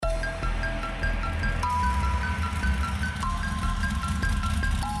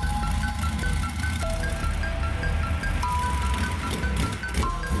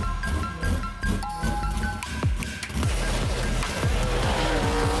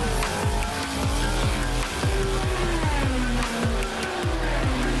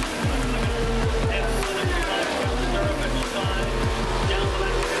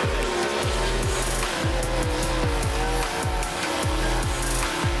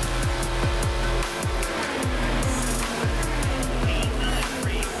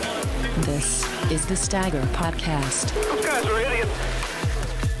is the Stagger Podcast. Those guys are idiots.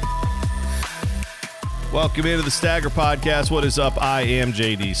 Welcome into the Stagger Podcast. What is up? I am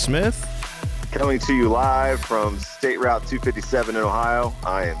JD Smith. Coming to you live from State Route 257 in Ohio,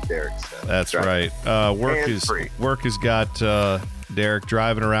 I am Derek Smith. That's right. Work has got Derek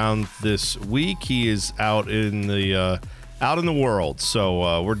driving around this week. He is out in the world,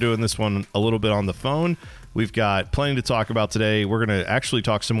 so we're doing this one a little bit on the phone. We've got plenty to talk about today. We're going to actually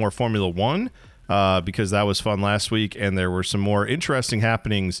talk some more Formula One because that was fun last week, and there were some more interesting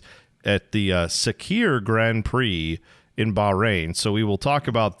happenings at the Sakhir Grand Prix in Bahrain. So we will talk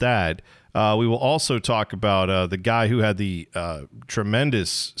about that. We will also talk about the guy who had the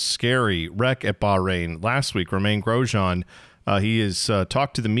tremendous, scary wreck at Bahrain last week, Romain Grosjean. He has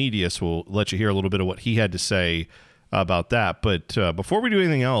talked to the media, so we'll let you hear a little bit of what he had to say about that. But before we do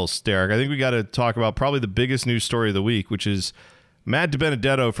anything else, Derek, I think we got to talk about probably the biggest news story of the week, which is Matt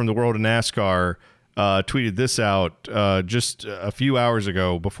DiBenedetto from the world of NASCAR tweeted this out just a few hours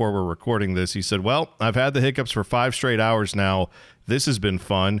ago before we're recording this. He said, "Well, I've had the hiccups for 5 straight hours now. This has been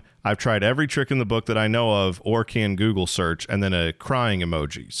fun. I've tried every trick in the book that I know of or can Google search," and then a crying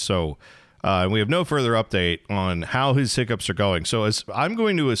emoji. So we have no further update on how his hiccups are going. So as I'm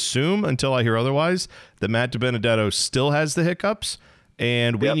going to assume, until I hear otherwise, that Matt DiBenedetto still has the hiccups,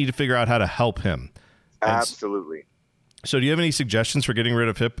 and we need to figure out how to help him. Absolutely. So do you have any suggestions for getting rid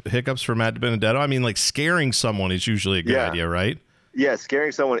of hiccups for Matt DiBenedetto? I mean, like, scaring someone is usually a good idea, right? Yeah,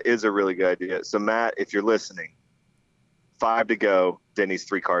 scaring someone is a really good idea. So, Matt, if you're listening, 5 to go, Denny's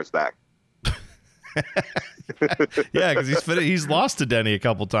 3 cars back. Yeah, because he's lost to Denny a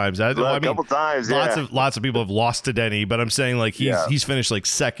couple times. Couple times, lots of people have lost to Denny, but I'm saying like he's finished like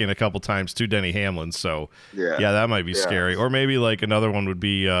second a couple times to Denny Hamlin. So yeah, that might be scary. Or maybe like another one would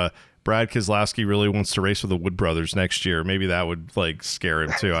be Brad Keselowski really wants to race with the Wood Brothers next year. Maybe that would like scare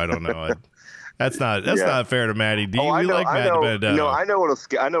him too. I don't know. That's not fair to Matty D. Matt DiBenedetto. No, I know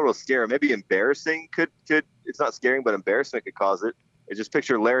what'll scare him. Maybe embarrassing could it's not scaring, but embarrassment could cause it. Just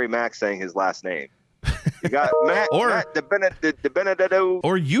picture Larry Mack saying his last name. You got Matt DiBenedetto.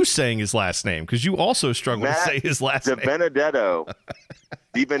 Or you saying his last name, because you also struggle to say his last name. DiBenedetto.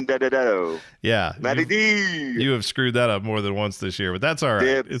 Yeah. Matty D. You have screwed that up more than once this year, but that's all right.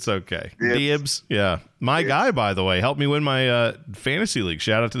 Dibs. It's okay. Dibs. Yeah. My guy, by the way, helped me win my fantasy league.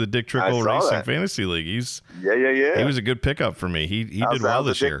 Shout out to the Dick Trickle Racing Fantasy League. He was a good pickup for me. He did well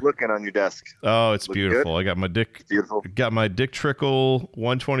this year. Looking on your desk. Oh, it's beautiful. Good? I got my Dick Trickle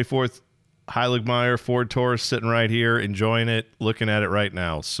 124th Heiligmeyer Ford Taurus sitting right here, enjoying it, looking at it right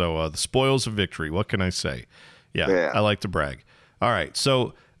now. So the spoils of victory. What can I say? Yeah, I like to brag. All right,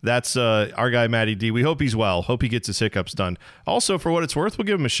 so that's our guy Matty D. We hope he's well. Hope he gets his hiccups done. Also, for what it's worth, we'll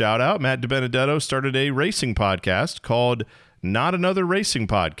give him a shout out. Matt DiBenedetto started a racing podcast called Not Another Racing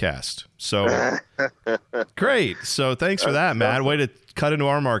Podcast. So great. So thanks for that, Matt. Way to cut into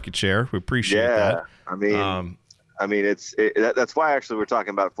our market share. We appreciate that. I mean, that's why actually we're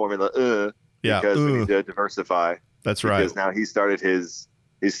talking about Formula because we need to diversify. That's right. Because now he started his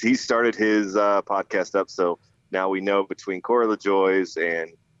podcast up, so now we know between Corey LaJoy's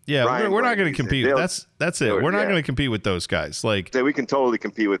and we're not going to compete. That's it. We're not going to compete with those guys. Like we can totally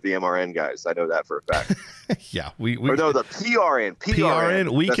compete with the MRN guys. I know that for a fact. Yeah, the PRN.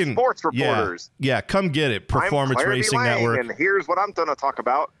 We can sports reporters. Yeah, come get it. Performance Racing Network. And here's what I'm going to talk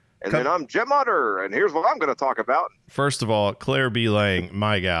about. And then I'm Jim Utter, and here's what I'm going to talk about. First of all, Claire B. Lang,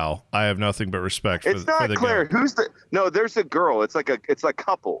 my gal. I have nothing but respect for the It's not Claire. gal. No, there's a girl. It's a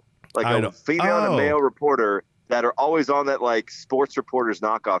couple. Like a female and a male reporter that are always on that like sports reporters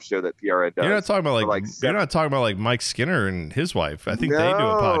knockoff show that PRN does. You're not talking about like Mike Skinner and his wife. I think they do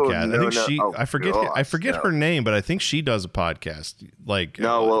a podcast. I forget her name, but I think she does a podcast. Like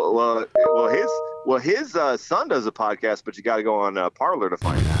his son does a podcast, but you got to go on Parler to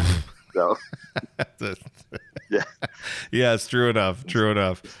find that. So yeah, it's true enough.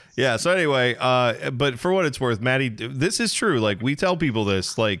 Yeah. So anyway, but for what it's worth, Matty, this is true. Like we tell people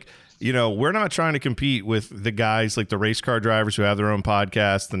this, like, you know, we're not trying to compete with the guys like the race car drivers who have their own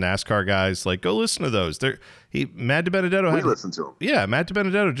podcast, the NASCAR guys. Like, go listen to those. Matt DiBenedetto listen to him. Yeah, Matt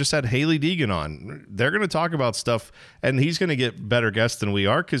DiBenedetto just had Haley Deegan on. They're going to talk about stuff, and he's going to get better guests than we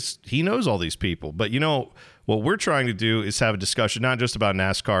are because he knows all these people. But you know, what we're trying to do is have a discussion not just about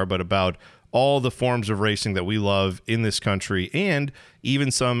NASCAR, but about all the forms of racing that we love in this country and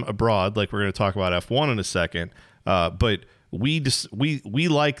even some abroad. Like we're going to talk about F1 in a second, but we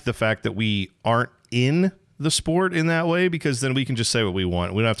like the fact that we aren't in the sport in that way, because then we can just say what we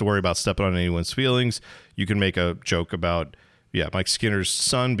want. We don't have to worry about stepping on anyone's feelings. You can make a joke about yeah, Mike Skinner's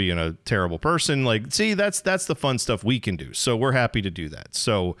son being a terrible person. Like, see, that's the fun stuff we can do. So we're happy to do that.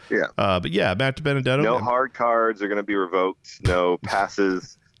 So, yeah. But yeah, Matt DiBenedetto. No hard cards are going to be revoked. No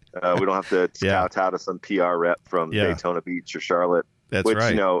passes. We don't have to scout out of some PR rep from Daytona Beach or Charlotte. That's which,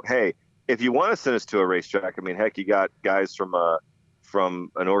 right. Hey, if you want to send us to a racetrack, I mean, heck, you got guys from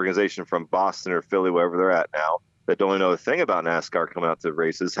an organization from Boston or Philly, wherever they're at now, that don't know a thing about NASCAR coming out to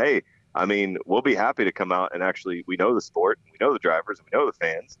races. Hey, I mean, we'll be happy to come out and actually, we know the sport, we know the drivers, and we know the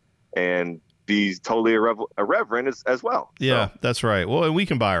fans, and be totally irreverent as well. Yeah, that's right. Well, and we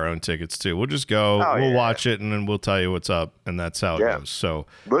can buy our own tickets too. We'll just go, we'll watch it, and then we'll tell you what's up, and that's how it goes. So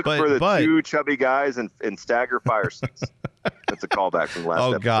look for the two chubby guys in stagger fire seats. That's a callback from the last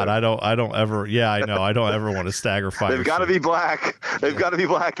episode. God, I don't ever. Yeah, I know. I don't ever want to stagger fire. They've got to be black. They've got to be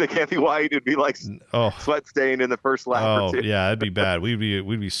black. They can't be white. It'd be like sweat stain in the first lap. Oh, yeah, it'd be bad. We'd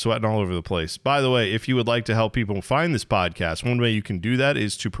be sweating all over the place. By the way, if you would like to help people find this podcast, one way you can do that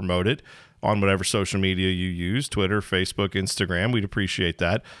is to promote it on whatever social media you use, Twitter, Facebook, Instagram. We'd appreciate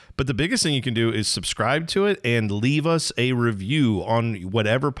that. But the biggest thing you can do is subscribe to it and leave us a review on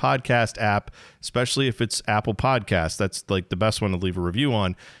whatever podcast app, especially if it's Apple Podcasts. That's like the best one to leave a review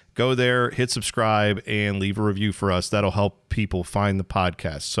on. Go there, hit subscribe, and leave a review for us. That'll help people find the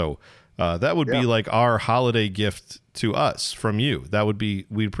podcast. So that would be like our holiday gift to us from you.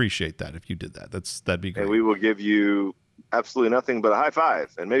 We'd appreciate that if you did that. That'd be great. And we will give you absolutely nothing but a high five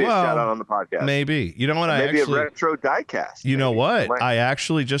and maybe a shout out on the podcast. Maybe. You know what? Maybe a retro diecast. You know what? I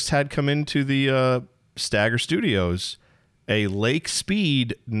actually just had come into the Stagger Studios a Lake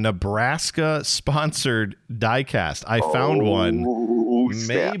Speed Nebraska sponsored diecast. I found one.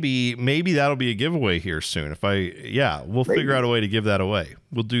 Maybe that'll be a giveaway here soon. We'll figure out a way to give that away.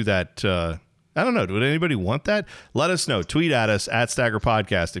 We'll do that. I don't know. Would anybody want that? Let us know. Tweet at us at Stagger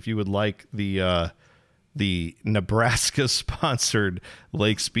Podcast if you would like the Nebraska sponsored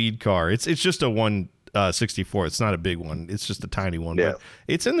Lake Speed car. It's just a 164. It's not a big one. It's just a tiny one. Yeah. But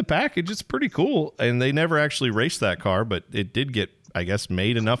it's in the package. It's pretty cool. And they never actually raced that car, but it did get, I guess,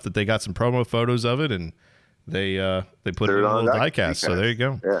 made enough that they got some promo photos of it, and they put it in a little diecast. So there you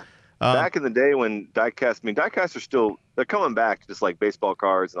go. Yeah. Back in the day when diecasts are they're coming back, just like baseball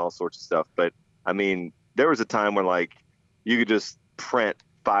cards and all sorts of stuff. But I mean, there was a time when like you could just print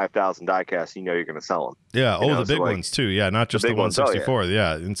 5,000 diecasts, you're going to sell them. Yeah. The big ones too. Yeah. Not just the 164.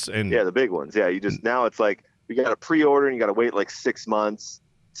 Yeah. And the big ones. Yeah. Now it's like, you got to pre-order and you got to wait like 6 months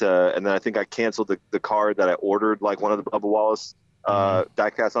and then I think I canceled the card that I ordered, like one of the Bubba Wallace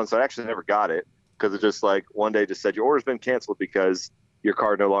diecasts on. So I actually never got it because it just like one day just said your order's been canceled because your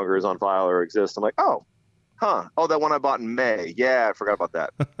card no longer is on file or exists. I'm like, that one I bought in May. Yeah, I forgot about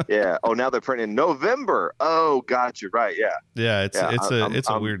that. Yeah. Oh, now they're printing in November. Oh, got you right. Yeah. Yeah, it's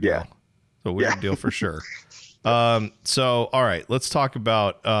a weird deal. It's a weird deal for sure. So all right, let's talk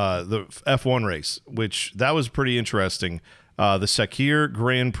about the F1 race, which that was pretty interesting. The Sakhir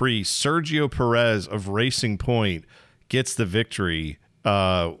Grand Prix, Sergio Perez of Racing Point gets the victory.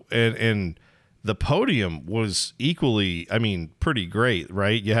 And the podium was equally, pretty great,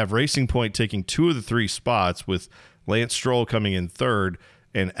 right? You have Racing Point taking 2 of the 3 spots with Lance Stroll coming in 3rd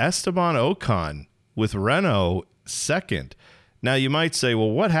and Esteban Ocon with Renault 2nd. Now, you might say,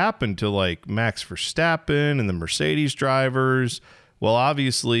 well, what happened to like Max Verstappen and the Mercedes drivers? Well,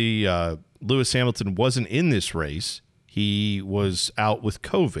 obviously, Lewis Hamilton wasn't in this race. He was out with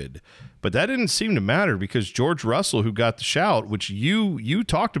COVID. But that didn't seem to matter because George Russell, who got the shout, which you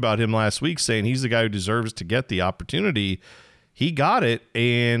talked about him last week, saying he's the guy who deserves to get the opportunity, he got it,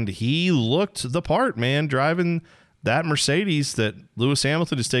 and he looked the part, man, driving that Mercedes that Lewis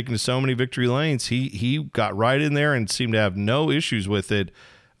Hamilton has taken to so many victory lanes. He got right in there and seemed to have no issues with it,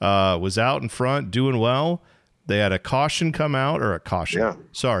 was out in front, doing well. They had a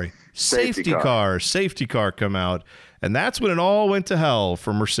safety car come out. And that's when it all went to hell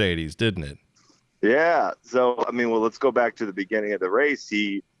for Mercedes, didn't it? Yeah. So, let's go back to the beginning of the race.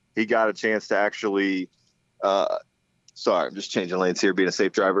 He got a chance to actually sorry, I'm just changing lanes here, being a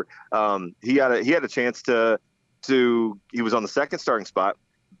safe driver. He had a chance to he was on the 2nd starting spot,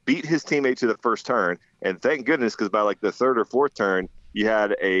 beat his teammate to the 1st turn. And thank goodness, because by like the 3rd or 4th turn, you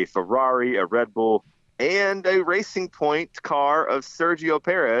had a Ferrari, a Red Bull, and a Racing Point car of Sergio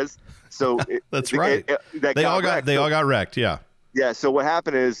Perez. So that's right. They all got wrecked. Yeah. Yeah. So what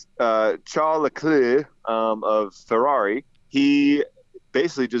happened is Charles Leclerc of Ferrari, he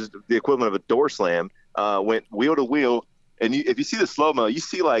basically just the equivalent of a door slam, went wheel to wheel. And if you see the slow-mo, you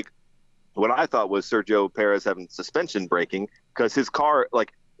see like what I thought was Sergio Perez having suspension braking because his car,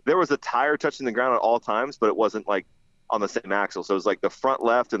 like there was a tire touching the ground at all times, but it wasn't like on the same axle. So it was like the front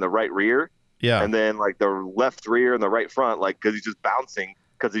left and the right rear. Yeah. And then like the left rear and the right front, like because he's just bouncing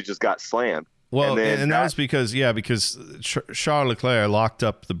because he just got slammed. Well, and that was because Charles Leclerc locked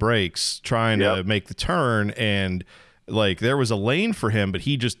up the brakes trying to make the turn, and like there was a lane for him, but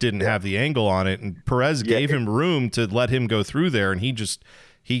he just didn't have the angle on it, and Perez gave him room to let him go through there, and he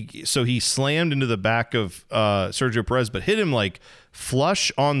slammed into the back of Sergio Perez, but hit him like flush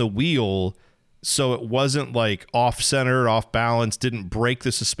on the wheel, so it wasn't like off center, off balance, didn't break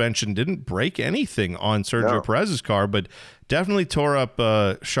the suspension, didn't break anything on Sergio Perez's car, but definitely tore up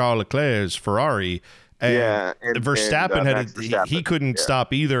Charles Leclerc's Ferrari. And Verstappen he couldn't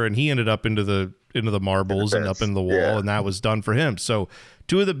stop either, and he ended up into the marbles and up in the wall, and that was done for him. So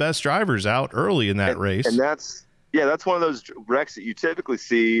two of the best drivers out early in that race. And that's one of those wrecks that you typically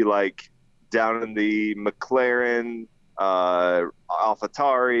see like down in the McLaren,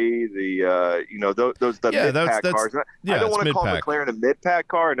 AlphaTauri, the mid-pack cars. I don't want to call McLaren a mid-pack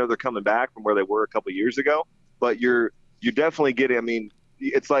car. I know they're coming back from where they were a couple years ago, but you definitely get it. I mean,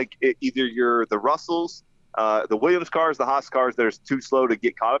 it's like either you're the Russells, the Williams cars, the Haas cars that are too slow to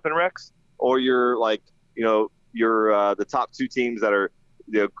get caught up in wrecks, or you're like, you're the top two teams that are,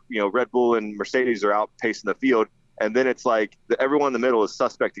 Red Bull and Mercedes are outpacing the field. And then it's like everyone in the middle is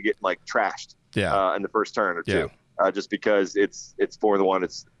suspect to get like trashed in the first turn or two. Just because it's Formula One.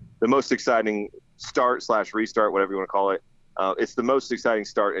 It's the most exciting start/restart, whatever you want to call it. It's the most exciting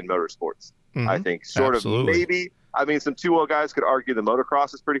start in motorsports, I think. Absolutely. Of maybe. I mean, some two-wheel guys could argue the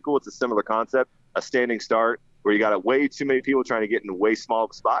motocross is pretty cool. It's a similar concept, a standing start where you got way too many people trying to get in a way small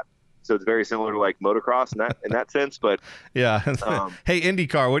spot. So it's very similar to like motocross in that sense. But hey,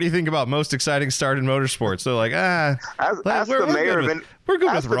 IndyCar, what do you think about most exciting start in motorsports? They're like, we're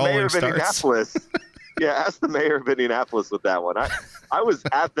good with rolling starts. Ask the mayor of Indianapolis with that one. I was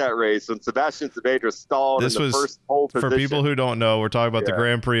at that race when Sebastian Saavedra stalled in the first pole position. For people who don't know, we're talking about the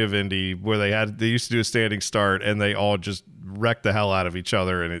Grand Prix of Indy, where they used to do a standing start, and they all just wrecked the hell out of each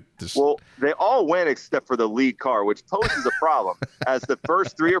other. And they all went except for the lead car, which poses a problem as the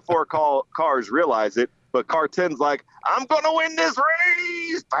first 3 or 4 cars realize it. But car 10's like, I'm going to win this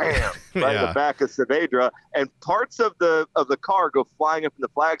race. Bam! Right in the back of Saavedra. And parts of the car go flying up in the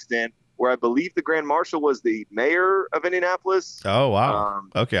flag stand, where I believe the Grand Marshal was the mayor of Indianapolis. Oh, wow.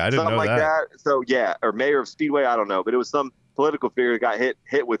 Okay, I didn't know that. Something like that. So, or mayor of Speedway, I don't know. But it was some political figure that got hit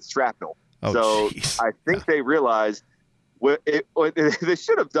with shrapnel. Geez. I think they realized they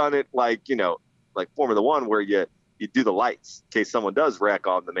should have done it like Formula One, where you do the lights in case someone does wreck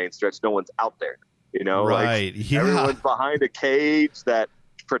on the main stretch. No one's out there. Right. Everyone's behind a cage that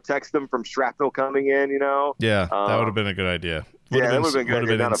protects them from shrapnel coming in, Yeah, that would have been a good idea. That would have been good.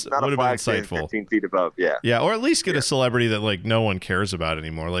 Would have been insightful. 15 feet above. Yeah. Yeah, or at least get a celebrity that like no one cares about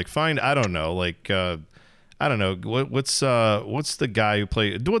anymore. Like I don't know, what's the guy who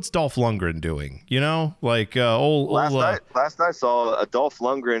played? What's Dolph Lundgren doing? Last night I saw a Dolph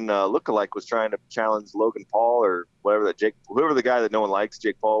Lundgren lookalike was trying to challenge Logan Paul or whatever whoever the guy that no one likes,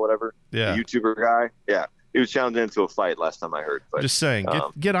 Jake Paul, whatever. Yeah. The YouTuber guy. Yeah. He was challenging into a fight last time I heard. But, just saying,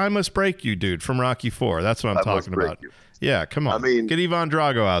 get I Must Break You, dude, from Rocky IV. That's what I'm talking about. Yeah, come on. I mean, get Ivan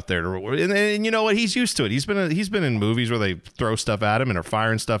Drago out there, and you know what? He's used to it. He's been in movies where they throw stuff at him and are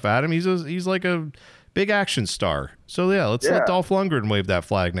firing stuff at him. He's like a big action star. So let's let Dolph Lundgren wave that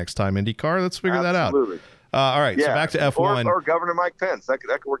flag next time, IndyCar. Let's figure that out. Absolutely. All right, so back to F1. Or Governor Mike Pence. That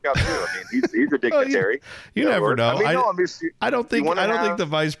could work out too. I mean, he's a dignitary. You never know. I don't think the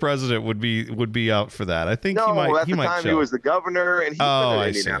vice president would be out for that. I think he might. At the time he was the governor, and he's been in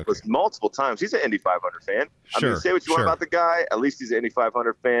Indianapolis multiple times. He's an Indy 500 fan. Sure, I mean, say what you want about the guy. At least he's an Indy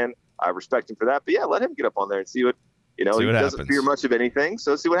 500 fan. I respect him for that. But let him get up on there and see what. He doesn't fear much of anything,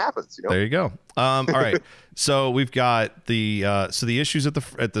 so see what happens. There you go. All right. So we've got the issues at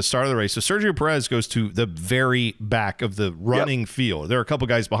the start of the race. So Sergio Perez goes to the very back of the running field. There are a couple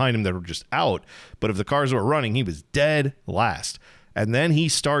guys behind him that were just out, but of the cars that were running, he was dead last. And then he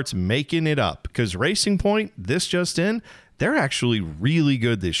starts making it up because Racing Point, this just in, they're actually really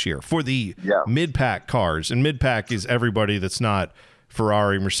good this year for the mid-pack cars. And mid-pack is everybody that's not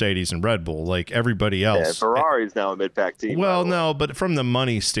Ferrari, Mercedes, and Red Bull, like everybody else. Yeah, Ferrari's now a mid-pack team. Well, no, but from the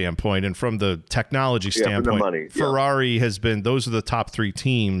money standpoint and from the technology standpoint, Ferrari has been, those are the top 3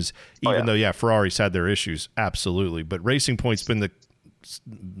 teams, even though, Ferrari's had their issues, absolutely. But Racing Point's been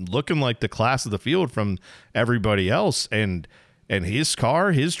looking like the class of the field from everybody else, and his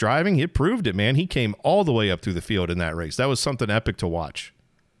car, his driving, it proved it, man. He came all the way up through the field in that race. That was something epic to watch.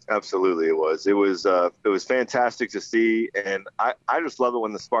 Absolutely, it was. It was fantastic to see, and I just love it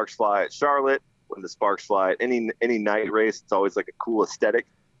when the sparks fly at Charlotte, when the sparks fly at any night race. It's always like a cool aesthetic,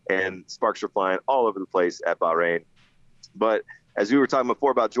 and sparks are flying all over the place at Bahrain. But as we were talking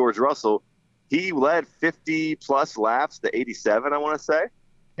before about George Russell, he led 50 plus laps to 87, I want to say.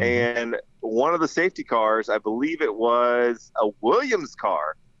 And one of the safety cars, I believe it was a Williams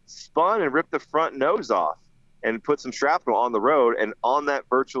car, spun and ripped the front nose off and put some shrapnel on the road. And on that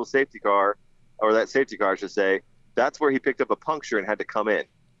virtual safety car, or that safety car, I should say, that's where he picked up a puncture and had to come in.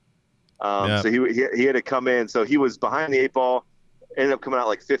 So he had to come in. So he was behind the 8 ball, ended up coming out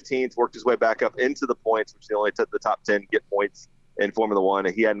like 15th, worked his way back up into the points, which they only took the top 10 get points in Formula One.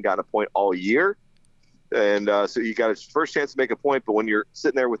 And he hadn't gotten a point all year. And so you got his first chance to make a point, but when you're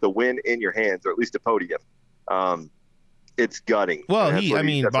sitting there with a win in your hands, or at least a podium, it's gutting. Well,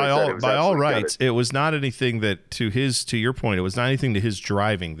 by all rights, it was not anything that to your point, it was not anything to his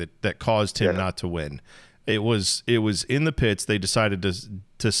driving that caused him not to win. It was in the pits. They decided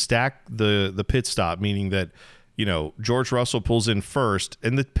to stack the pit stop, meaning that, George Russell pulls in first,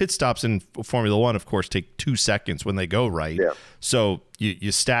 and the pit stops in Formula One, of course, take 2 seconds when they go right. Yeah. So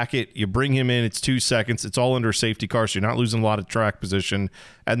you stack it, you bring him in, it's 2 seconds. It's all under a safety car, so you're not losing a lot of track position.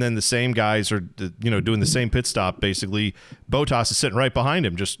 And then the same guys are, doing the same pit stop. Basically, Bottas is sitting right behind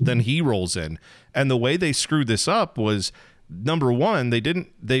him. Just then he rolls in, and the way they screwed this up was, number one, they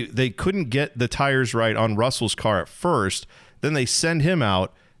couldn't get the tires right on Russell's car at first. Then they send him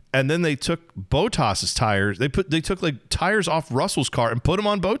out. And then they took Bottas's tires. They took like tires off Russell's car and put them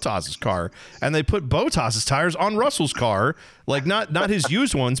on Bottas's car. And they put Bottas's tires on Russell's car, like not his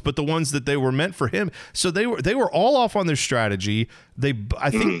used ones, but the ones that they were meant for him. So they were all off on their strategy. I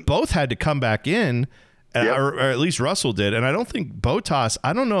think both had to come back in, or at least Russell did. And I don't think Bottas.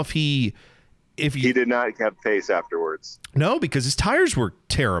 I don't know if he did not have pace afterwards. No, because his tires were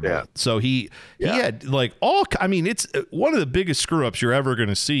terrible. Yeah. So he had like it's one of the biggest screw ups you're ever going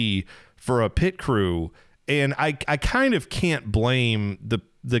to see for a pit crew. And I kind of can't blame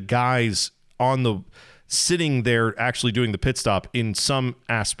the guys on the sitting there actually doing the pit stop in some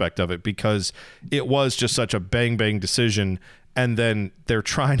aspect of it, because it was just such a bang decision. And then they're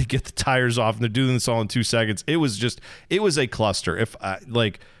trying to get the tires off and they're doing this all in 2 seconds. It was a cluster.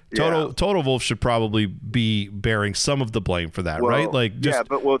 Toto Wolff should probably be bearing some of the blame for that, right? Like, just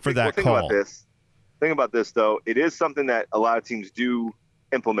for that call. Think about this, though. It is something that a lot of teams do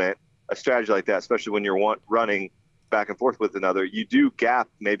implement, a strategy like that, especially when you're running back and forth with another. You do gap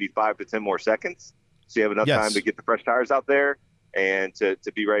maybe 5 to 10 more seconds, so you have enough time to get the fresh tires out there and to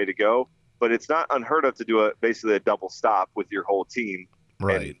be ready to go. But it's not unheard of to do basically a double stop with your whole team,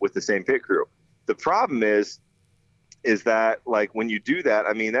 right, and with the same pit crew. The problem is that, like, when you do that,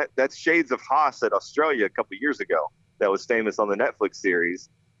 I mean, that's shades of Haas at Australia a couple of years ago. That was famous on the Netflix series.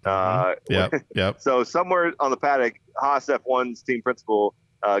 Yep. So somewhere on the paddock, Haas F1's team principal,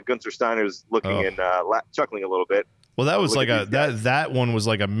 Gunther Steiner's looking and chuckling a little bit. Well, that was like that one was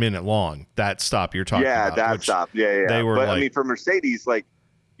like a minute long. That stop you're talking about. Yeah, that stop. Yeah. They were, but I mean, for Mercedes, like,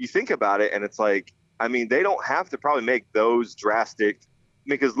 you think about it, and it's like, I mean, they don't have to probably make those drastic,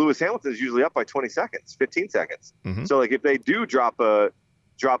 because Lewis Hamilton is usually up by 20 seconds, 15 seconds. Mm-hmm. So, like, if they do drop a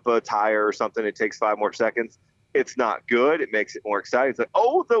tire or something, it takes 5 more seconds. It's not good. It makes it more exciting. It's like,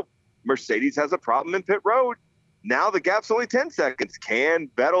 oh, the Mercedes has a problem in pit road. Now the gap's only 10 seconds. Can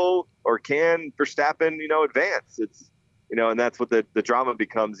Vettel or can Verstappen, advance? It's, and that's what the drama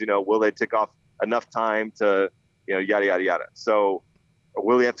becomes. Will they tick off enough time to, yada, yada, yada. So, or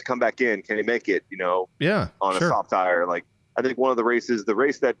will he have to come back in? Can he make it, on a soft tire? Like, I think one of the race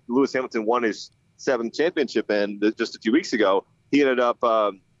that Lewis Hamilton won his 7th championship in just a few weeks ago, he ended up,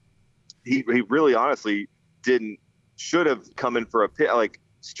 he really honestly should have come in for a pit. Like,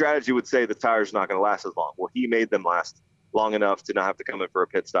 strategy would say the tire's not going to last as long. Well, he made them last long enough to not have to come in for a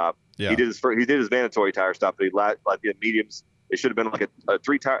pit stop. Yeah. He did his mandatory tire stop, but he did mediums. It should have been like a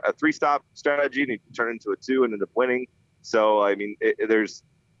 3-stop strategy, and he turned it into a 2 and ended up winning. So, I mean,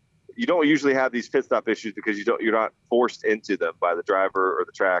 you don't usually have these pit stop issues because you're not forced into them by the driver or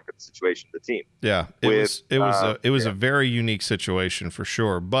the track or the situation of the team. Yeah, it was a very unique situation for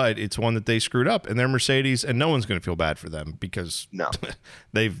sure, but it's one that they screwed up, and they're Mercedes, and no one's going to feel bad for them because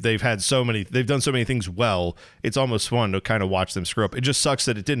they've done so many things well. It's almost fun to kind of watch them screw up. It just sucks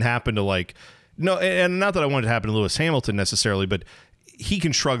that it didn't happen to and not that I wanted it to happen to Lewis Hamilton necessarily, but he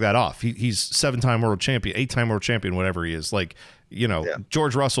can shrug that off. He's 7-time world champion, 8-time world champion, whatever he is. Like,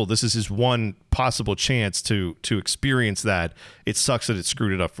 George Russell, this is his one possible chance to experience that. It sucks that it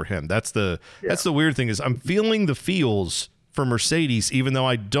screwed it up for him. That's the weird thing, is I'm feeling the feels for Mercedes, even though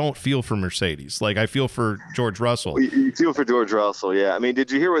I don't feel for Mercedes. Like, I feel for George Russell. You feel for George Russell, yeah. I mean,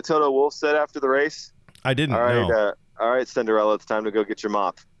 did you hear what Toto Wolff said after the race? I didn't. All right, Cinderella, it's time to go get your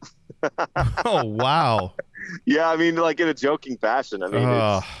mop. Oh, wow. Yeah, I mean, like, in a joking fashion. I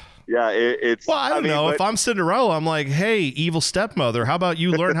mean, Yeah, it's. Well, I don't know. If I'm Cinderella, I'm like, hey, evil stepmother, how about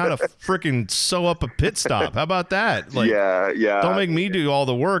you learn how to freaking sew up a pit stop? How about that? Like, yeah. Don't make me do all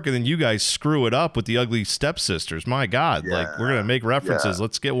the work, and then you guys screw it up with the ugly stepsisters. My God, like we're gonna make references. Yeah.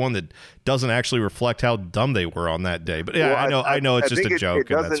 Let's get one that doesn't actually reflect how dumb they were on that day. But yeah, well, I know it's just a joke,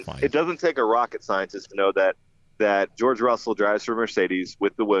 and that's fine. It doesn't take a rocket scientist to know that George Russell drives for Mercedes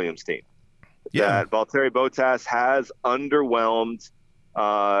with the Williams team. Yeah. That Valtteri Bottas has underwhelmed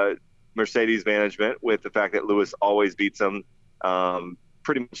Mercedes management with the fact that Lewis always beats him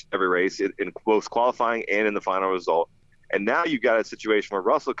pretty much every race in both qualifying and in the final result. And now you've got a situation where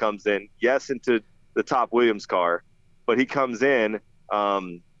Russell comes in, yes, into the top Williams car, but he comes in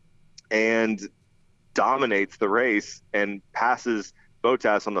and dominates the race and passes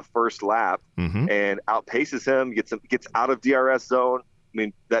Bottas on the first lap and outpaces him, gets out of DRS zone. I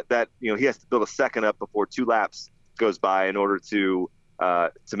mean, that he has to build a second up before 2 laps goes by in order to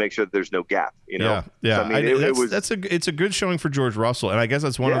make sure that there's no gap. Yeah. So, I mean, it's a good showing for George Russell, and I guess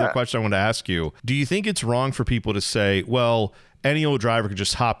that's one other question I want to ask you. Do you think it's wrong for people to say, well, any old driver could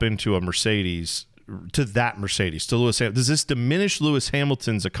just hop into a Mercedes, to Lewis Hamilton? Does this diminish Lewis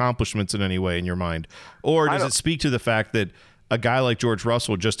Hamilton's accomplishments in any way in your mind, or does it speak to the fact that a guy like George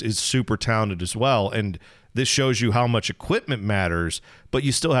Russell just is super talented as well, and this shows you how much equipment matters, but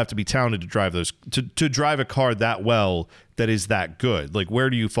you still have to be talented to drive those to drive a car that well that is that good? Like, where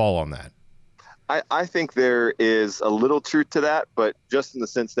do you fall on that? I think there is a little truth to that, but just in the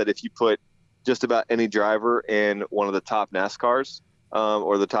sense that if you put just about any driver in one of the top NASCARs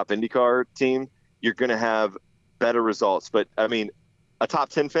or the top IndyCar team, you're going to have better results. But I mean, a top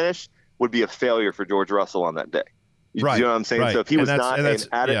 10 finish would be a failure for George Russell on that day. You know what I'm saying? Right. So if he was not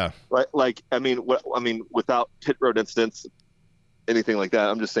without pit road incidents, anything like that,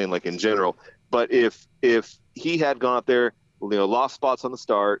 I'm just saying, like, in general. But if he had gone up there, lost spots on the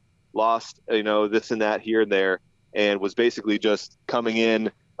start, lost, this and that here and there, and was basically just coming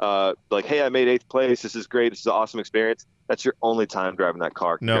in like, hey, I made 8th place. This is great. This is an awesome experience. That's your only time driving that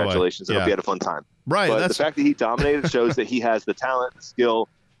car. Congratulations. I hope you had a fun time. Right. But the fact that he dominated shows that he has the talent, the skill.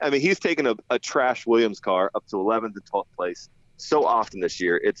 I mean, he's taken a trash Williams car up to 11th and 12th place so often this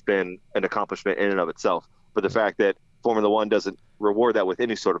year. It's been an accomplishment in and of itself. But the fact that Formula One doesn't reward that with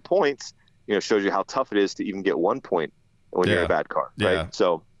any sort of points, shows you how tough it is to even get 1 point when you're in a bad car. Right. Yeah.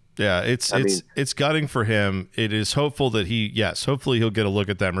 So, yeah, it's gutting for him. It is hopeful that hopefully he'll get a look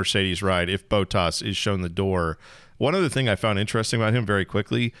at that Mercedes ride if Bottas is shown the door. One other thing I found interesting about him very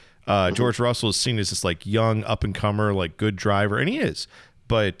quickly, George Russell is seen as this like young up-and-comer, like good driver, and he is.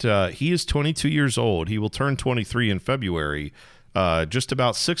 But he is 22 years old. He will turn 23 in February, just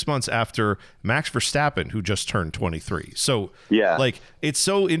about 6 months after Max Verstappen, who just turned 23. So, like, it's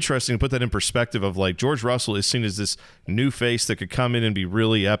so interesting to put that in perspective of, like, George Russell is seen as this new face that could come in and be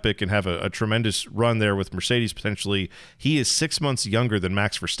really epic and have a tremendous run there with Mercedes potentially. He is 6 months younger than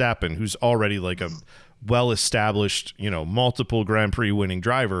Max Verstappen, who's already, like, a well-established, multiple Grand Prix winning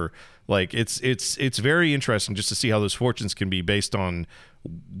driver. Like, it's very interesting just to see how those fortunes can be based on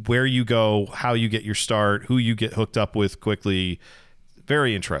where you go, how you get your start, who you get hooked up with quickly.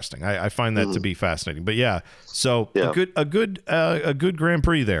 Very interesting. I find that to be fascinating. But a good Grand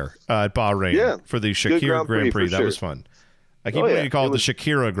Prix there at Bahrain for the Shakira Grand Prix. That was fun. I keep wanting to call it the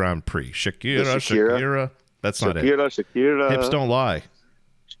Shakira Grand Prix. Shakira. That's not it. Shakira. Hips don't lie.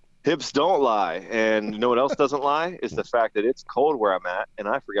 Hips don't lie. And you know what else doesn't lie is the fact that it's cold where I'm at, and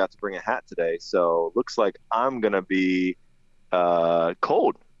I forgot to bring a hat today. So looks like I'm going to be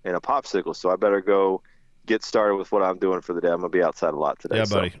cold in a popsicle. So I better go get started with what I'm doing for the day. I'm going to be outside a lot today. Yeah,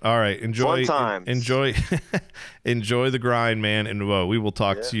 buddy. All right. Enjoy the grind, man. And we will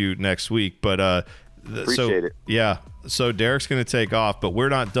talk to you next week. But appreciate it. Yeah. So Derek's going to take off, but we're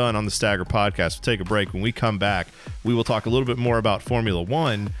not done on the Stagger podcast. We'll take a break. When we come back, we will talk a little bit more about Formula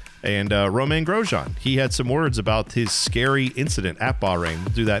One and Romain Grosjean. He had some words about his scary incident at Bahrain.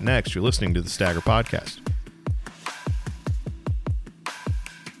 We'll do that next. You're listening to the Stagger podcast.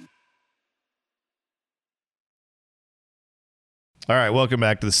 All right, welcome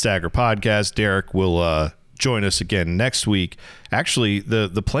back to the Stagger podcast. Derek will join us again next week. Actually,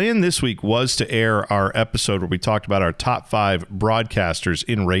 the plan this week was to air our episode where we talked about our top 5 broadcasters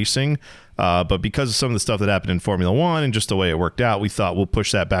in racing, but because of some of the stuff that happened in Formula One and just the way it worked out, we thought we'll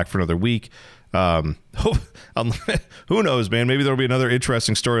push that back for another week. Who knows, man? Maybe there'll be another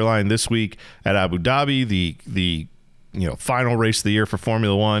interesting storyline this week at Abu Dhabi. The final race of the year for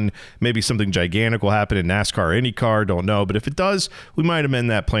Formula One. Maybe something gigantic will happen in NASCAR or IndyCar. Don't know. But if it does, we might amend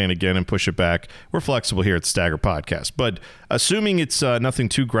that plan again and push it back. We're flexible here at the Stagger Podcast. But assuming it's nothing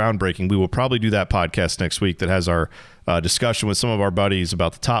too groundbreaking, we will probably do that podcast next week that has our discussion with some of our buddies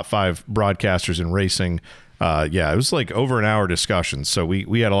about the top 5 broadcasters in racing. It was like over an hour discussion. So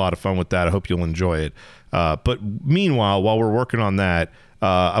we had a lot of fun with that. I hope you'll enjoy it. But meanwhile, while we're working on that,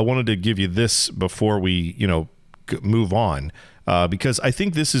 I wanted to give you this before we, move on, because I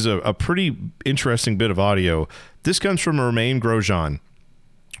think this is a pretty interesting bit of audio. This comes from Romain Grosjean,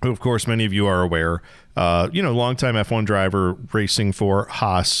 who, of course, many of you are aware, longtime F1 driver racing for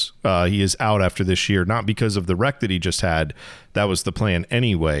Haas. He is out after this year, not because of the wreck that he just had. That was the plan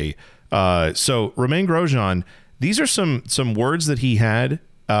anyway. So Romain Grosjean, these are some words that he had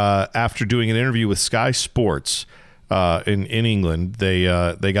after doing an interview with Sky Sports in England. They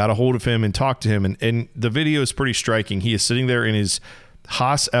got a hold of him and talked to him, and the video is pretty striking. He is sitting there in his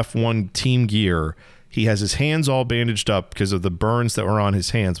Haas F1 team gear. He has his hands all bandaged up because of the burns that were on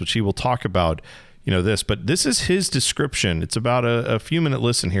his hands, which he will talk about, this. But this is his description. It's about a few minute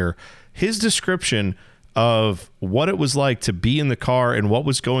listen here. His description of what it was like to be in the car and what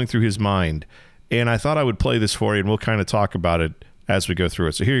was going through his mind. And I thought I would play this for you, and we'll kind of talk about it as we go through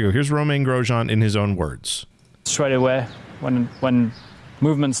it. So here you go. Here's Romain Grosjean in his own words. Straight away, when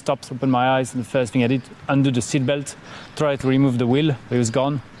movement stops, open my eyes, and the first thing I did, undo the seatbelt, try to remove the wheel. It was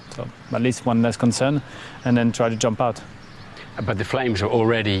gone, so at least one less concern, and then try to jump out. But the flames are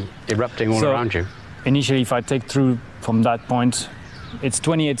already erupting all around you. Initially, if I take through from that point, it's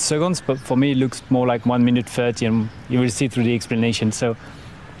 28 seconds, but for me it looks more like 1 minute 30, and you will see through the explanation. So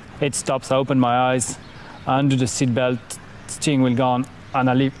it stops, I open my eyes, I undo the seatbelt, steering wheel gone, and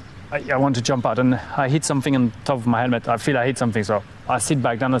I leave. I want to jump out, and I hit something on top of my helmet. I feel I hit something, so I sit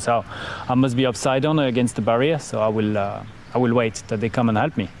back down and say, I must be upside down against the barrier, so I will wait that they come and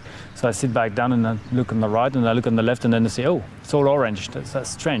help me. So I sit back down and I look on the right and I look on the left, and then I say, oh, it's all orange. That's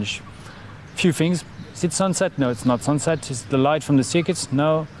strange. Few things. Is it sunset? No, it's not sunset. Is the light from the circuits?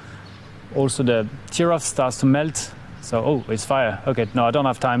 No. Also the tear-off starts to melt. So, oh, it's fire. Okay, no, I don't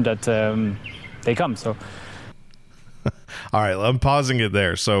have time that they come, so... All right, I'm pausing it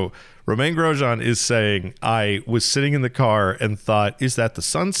there. So Romain Grosjean is saying, I was sitting in the car and thought, is that the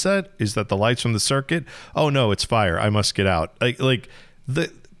sunset? Is that the lights from the circuit? Oh, no, it's fire. I must get out. Like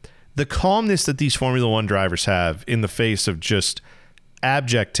the calmness that these Formula One drivers have in the face of just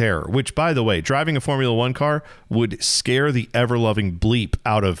abject terror, which, by the way, driving a Formula One car would scare the ever-loving bleep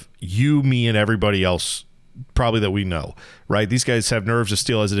out of you, me, and everybody else probably that we know, right? These guys have nerves of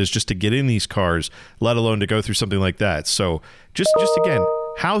steel as it is just to get in these cars, let alone to go through something like that. So just again,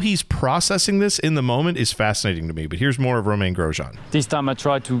 how he's processing this in the moment is fascinating to me. But here's more of Romain Grosjean. This time I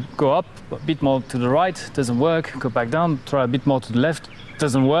try to go up a bit more to the right, doesn't work. Go back down, try a bit more to the left,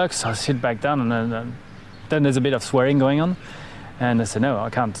 doesn't work. So I sit back down, and then there's a bit of swearing going on. And I said, no, I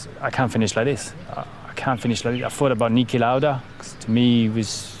can't finish like this. I can't finish like this. I thought about Niki Lauda. To me,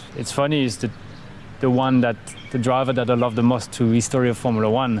 it's funny, is the driver that I love the most to history of Formula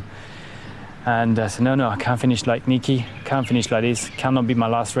One. And I said, no, I can't finish like Niki, can't finish like this, cannot be my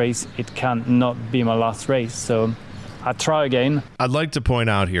last race, it cannot be my last race. So I try again. I'd like to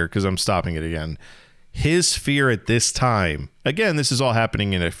point out here, because I'm stopping it again, his fear at this time, again, this is all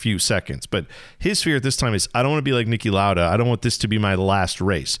happening in a few seconds, but his fear at this time is, I don't want to be like Niki Lauda, I don't want this to be my last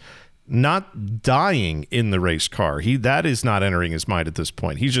race. Not dying in the race car. That is not entering his mind at this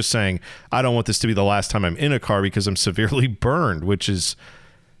point. He's just saying, I don't want this to be the last time I'm in a car because I'm severely burned, which is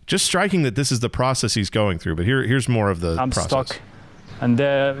just striking that this is the process he's going through. But here's more of the process. I'm stuck. And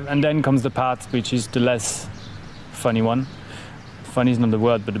then comes the part which is the less funny one. Funny is not the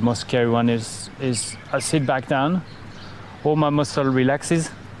word, but the most scary one is I sit back down, all my muscle relaxes,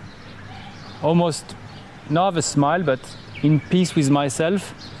 almost not have a smile, but in peace with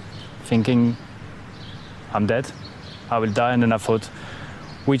myself, thinking I'm dead, I will die. And then I thought,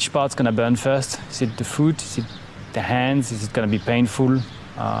 which part's gonna burn first? Is it the foot? Is it the hands? Is it gonna be painful?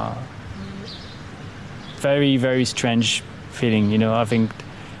 Very, very strange feeling. I think,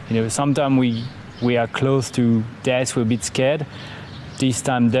 sometimes we are close to death, we're a bit scared. This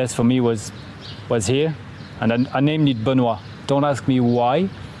time death for me was here, and I named it Benoit. Don't ask me why.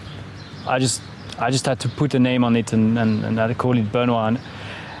 I just had to put a name on it, and I call it Benoit.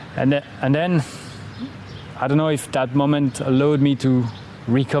 And then, I don't know if that moment allowed me to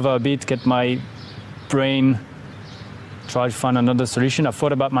recover a bit, get my brain, try to find another solution. I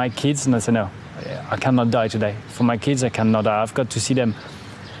thought about my kids, and I said, no, I cannot die today. For my kids, I cannot die. I've got to see them.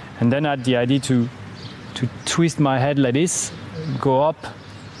 And then I had the idea to twist my head like this, go up,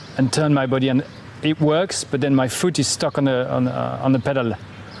 and turn my body. And it works, but then my foot is stuck on the pedal.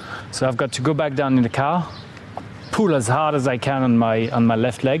 So I've got to go back down in the car, pull as hard as I can on my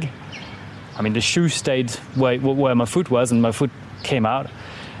left leg. I mean, the shoe stayed where my foot was, and my foot came out.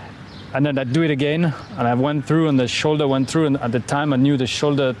 And then I do it again, and I went through, and the shoulder went through, and at the time I knew the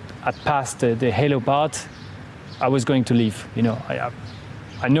shoulder had passed the halo part. I was going to leave. You know,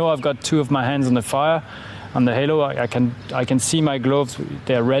 I know I've got two of my hands on the fire, on the halo. I can see my gloves.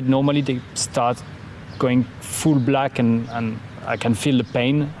 They're red normally. They start going full black, and I can feel the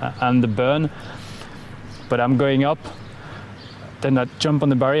pain and the burn. But I'm going up. Then I jump on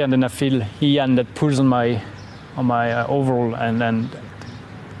the barrier, and then I feel Ian that pulls on my overall, and then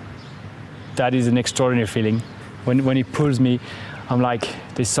that is an extraordinary feeling. When he pulls me, I'm like,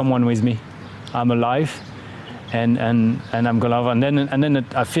 there's someone with me. I'm alive, and I'm gonna. And then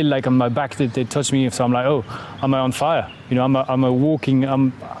I feel like on my back they touch me. So I'm like, oh, am I on fire? You know, I'm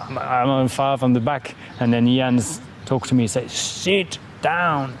on fire from the back. And then Ian's talk to me, say, sit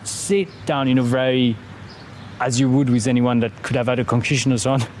down. You know, very, as you would with anyone that could have had a concussion or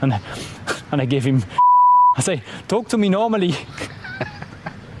so on. And I gave him, I say, talk to me normally.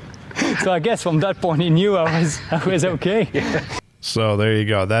 So I guess from that point he knew I was okay. So there you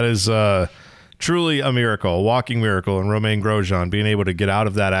go. That is truly a miracle, a walking miracle, and Romain Grosjean being able to get out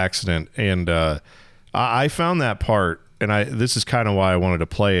of that accident. And I found that part, and this is kind of why I wanted to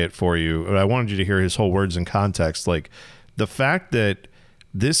play it for you. I wanted you to hear his whole words in context. Like, the fact that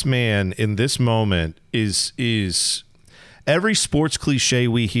this man in this moment is every sports cliche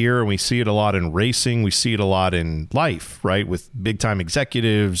we hear, and we see it a lot in racing, we see it a lot in life, right? With big time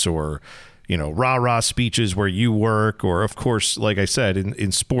executives, or, you know, rah-rah speeches where you work, or, of course, like I said,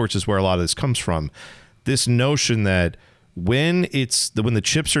 in sports is where a lot of this comes from. This notion that when the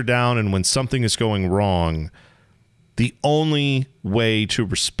chips are down and when something is going wrong, the only way to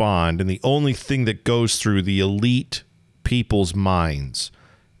respond and the only thing that goes through the elite people's minds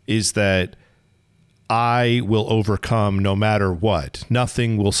is that I will overcome no matter what.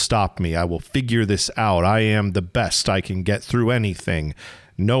 Nothing will stop me. I will figure this out. I am the best. I can get through anything.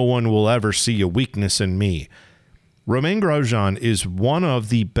 No one will ever see a weakness in me. Romain Grosjean is one of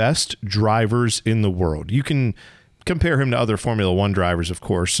the best drivers in the world. You can compare him to other Formula One drivers, of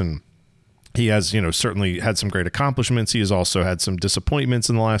course, and he has, you know, certainly had some great accomplishments. He has also had some disappointments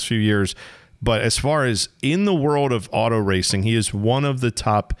in the last few years. But as far as in the world of auto racing, he is one of the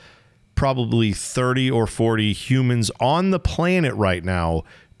top probably 30 or 40 humans on the planet right now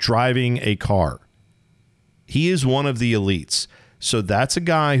driving a car. He is one of the elites. So that's a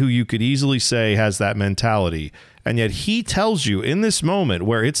guy who you could easily say has that mentality. And yet he tells you in this moment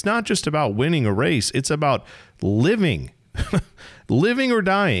where it's not just about winning a race, it's about living, living or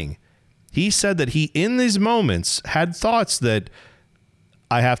dying. He said that he, in these moments, had thoughts that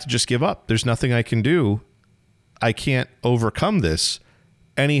I have to just give up. There's nothing I can do. I can't overcome this.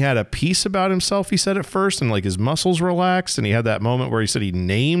 And he had a peace about himself, he said at first, and like his muscles relaxed. And he had that moment where he said he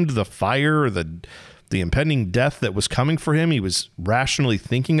named the fire, or the impending death that was coming for him. He was rationally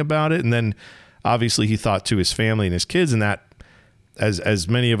thinking about it. And then obviously he thought to his family and his kids, and that, as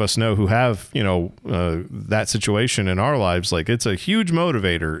many of us know who have, you know, that situation in our lives, like, it's a huge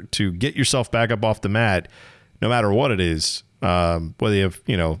motivator to get yourself back up off the mat, no matter what it is, whether you have,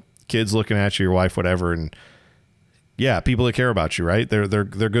 you know, kids looking at you, your wife, whatever. And yeah, people that care about you, right? They're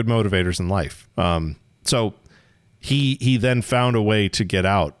good motivators in life. So he then found a way to get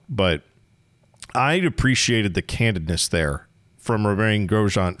out, but I appreciated the candidness there from Romain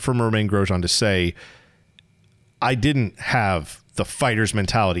Grosjean to say, I didn't have the fighter's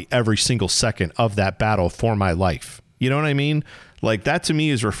mentality every single second of that battle for my life. You know what I mean? Like, that to me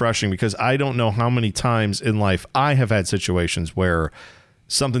is refreshing, because I don't know how many times in life I have had situations where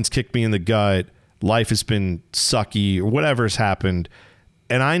something's kicked me in the gut, life has been sucky, or whatever has happened,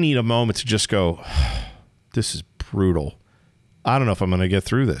 and I need a moment to just go, this is brutal. I don't know if I'm going to get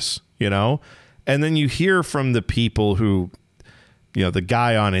through this, you know? And then you hear from the people who, you know, the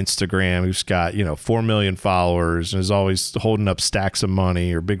guy on Instagram who's got, you know, 4 million followers and is always holding up stacks of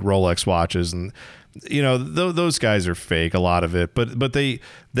money or big Rolex watches. And, you know, those guys are fake, a lot of it. But they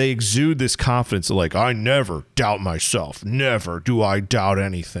exude this confidence of, like, I never doubt myself. Never do I doubt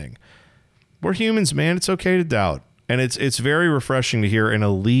anything. We're humans, man. It's okay to doubt. And it's very refreshing to hear an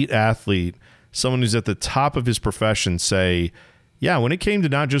elite athlete, someone who's at the top of his profession, say, yeah, when it came to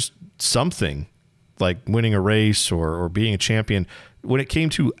not just something like winning a race or being a champion, when it came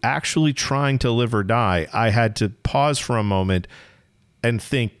to actually trying to live or die, I had to pause for a moment and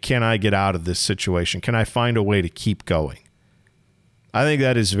think, can I get out of this situation? Can I find a way to keep going? I think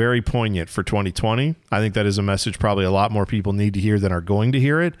that is very poignant for 2020. I think that is a message probably a lot more people need to hear than are going to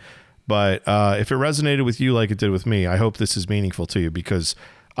hear it. But if it resonated with you like it did with me, I hope this is meaningful to you, because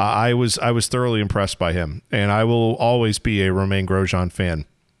I was thoroughly impressed by him, and I will always be a Romain Grosjean fan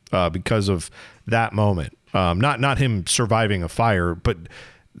because of that moment. Not him surviving a fire, but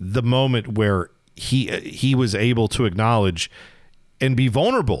the moment where he was able to acknowledge and be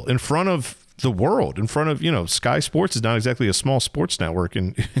vulnerable in front of the world, in front of, Sky Sports is not exactly a small sports network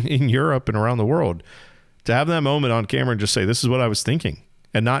in Europe and around the world. To have that moment on camera and just say, this is what I was thinking,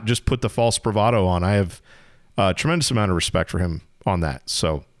 and not just put the false bravado on. I have a tremendous amount of respect for him on that.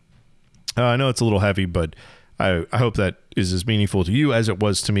 So I know it's a little heavy, but I hope that is as meaningful to you as it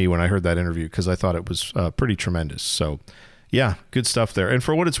was to me when I heard that interview, because I thought it was pretty tremendous. So yeah, good stuff there. And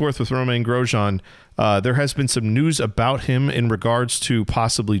for what it's worth with Romain Grosjean, there has been some news about him in regards to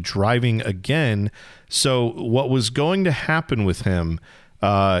possibly driving again. So what was going to happen with him,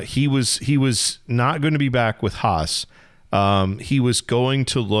 he was not going to be back with Haas. He was going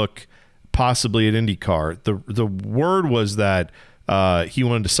to look possibly at IndyCar. The word was that he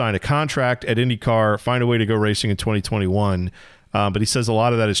wanted to sign a contract at IndyCar, find a way to go racing in 2021. But he says a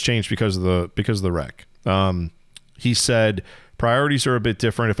lot of that has changed because of the wreck. He said priorities are a bit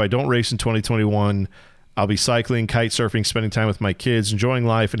different. If I don't race in 2021, I'll be cycling, kite surfing, spending time with my kids, enjoying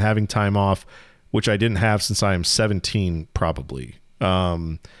life, and having time off, which I didn't have since I am 17, probably.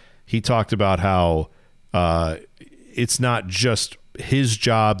 He talked about how it's not just his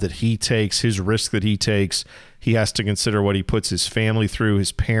job that he takes, his risk that he takes. He has to consider what he puts his family through,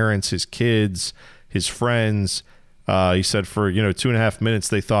 his parents, his kids, his friends. He said for 2.5 minutes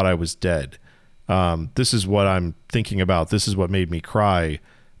they thought I was dead. This is what I'm thinking about. This is what made me cry,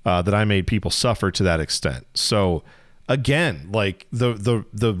 that I made people suffer to that extent. So again, like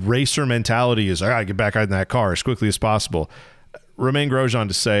the racer mentality is, I gotta get back out in that car as quickly as possible. Romain Grosjean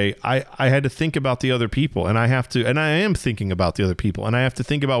to say, I had to think about the other people, and I am thinking about the other people, and I have to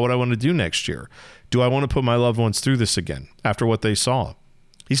think about what I want to do next year. Do I want to put my loved ones through this again after what they saw?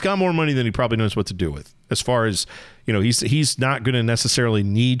 He's got more money than he probably knows what to do with. As far as, he's not going to necessarily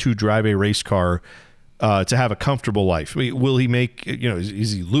need to drive a race car to have a comfortable life. I mean, will he make,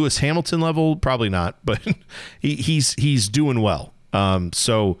 is he Lewis Hamilton level? Probably not, but he's doing well.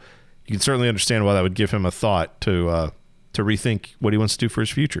 So you can certainly understand why that would give him a thought to rethink what he wants to do for his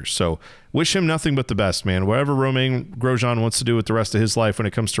future. So wish him nothing but the best, man. Whatever Romain Grosjean wants to do with the rest of his life when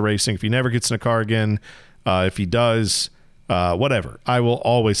it comes to racing, if he never gets in a car again, if he does, whatever, I will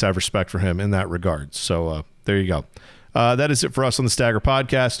always have respect for him in that regard. So there you go. That is it for us on the Stagger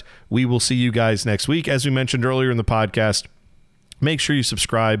Podcast. We will see you guys next week. As we mentioned earlier in the podcast, make sure you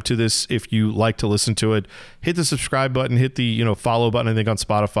subscribe to this if you like to listen to it. Hit the subscribe button, hit the follow button. I think on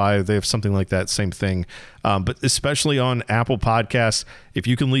Spotify they have something like that, same thing. But especially on Apple Podcasts, if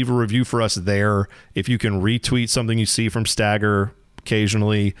you can leave a review for us there, if you can retweet something you see from Stagger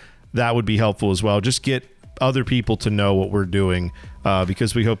occasionally, that would be helpful as well. Just get other people to know what we're doing,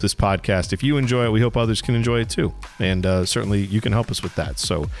 because we hope this podcast, if you enjoy it, we hope others can enjoy it too. And certainly you can help us with that.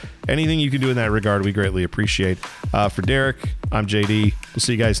 So anything you can do in that regard, we greatly appreciate. For Derek, I'm JD. We'll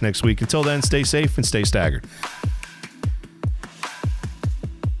see you guys next week. Until then, stay safe and stay staggered.